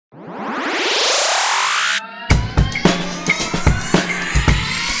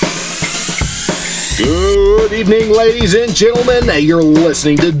Good evening, ladies and gentlemen. You're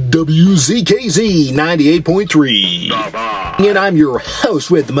listening to WZKZ 98.3. And I'm your host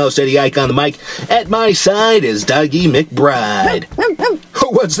with the most, Eddie Ike on the mic. At my side is Dougie McBride.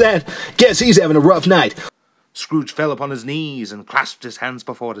 What's that? Guess he's having a rough night. Scrooge fell upon his knees and clasped his hands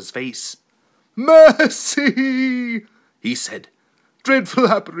before his face. "Mercy!" he said. "Dreadful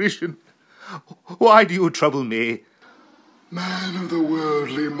apparition! Why do you trouble me?" "Man of the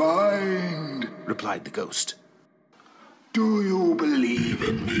worldly mind," replied the ghost. "do you believe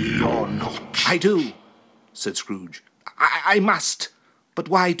in me or not?" "I do," said Scrooge. I must. But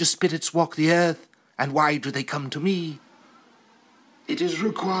why do spirits walk the earth, and why do they come to me?" "It is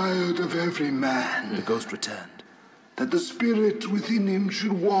required of every man," the ghost returned, "that the spirit within him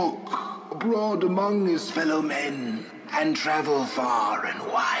should walk abroad among his fellow men and travel far and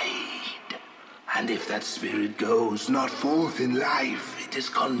wide. And if that spirit goes not forth in life, it is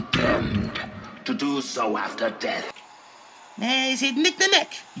condemned to do so after death." Is it Nick the Nick?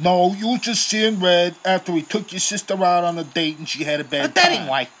 No, you just seeing red after we took your sister out on a date and she had a bad That time. ain't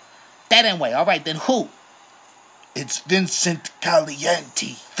why. That ain't why. All right, then who? It's Vincent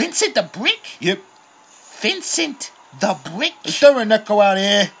Caliente. Vincent the Brick? Yep. Vincent the Brick? Is there an echo out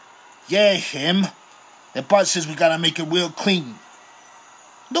here? Yeah, him. The boss says we gotta make it real clean.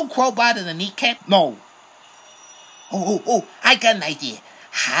 No crowbar to the kneecap? No. Oh, I got an idea.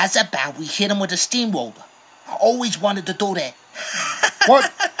 How's about we hit him with a steamroller? I always wanted to do that.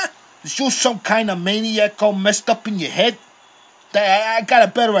 What? Is you some kind of maniac all messed up in your head? I got a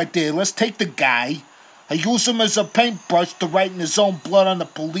better idea. Let's take the guy and use him as a paintbrush to write in his own blood on the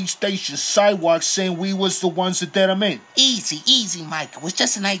police station sidewalk saying we was the ones that did him in. Easy, Mike. It was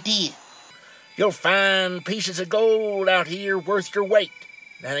just an idea. You'll find pieces of gold out here worth your weight.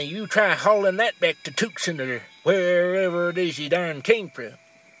 Now you try hauling that back to Tucson or wherever it is you darn came from.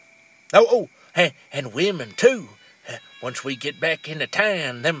 And women, too. Once we get back into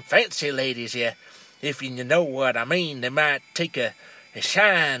town, them fancy ladies, if you know what I mean, they might take a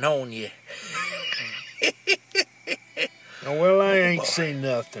shine on you. Well, I ain't seen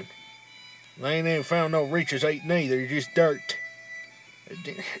nothing. I ain't found no reachers ain't neither, just dirt.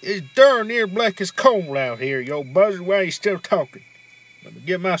 It's darn near black as coal out here, yo buzzard. Why you still talking? Let me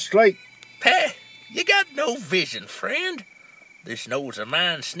get my slate. Peh, you got no vision, friend. This nose of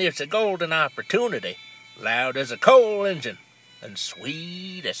mine sniffs a golden opportunity, loud as a coal engine, and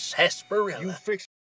sweet as sarsaparilla. You fix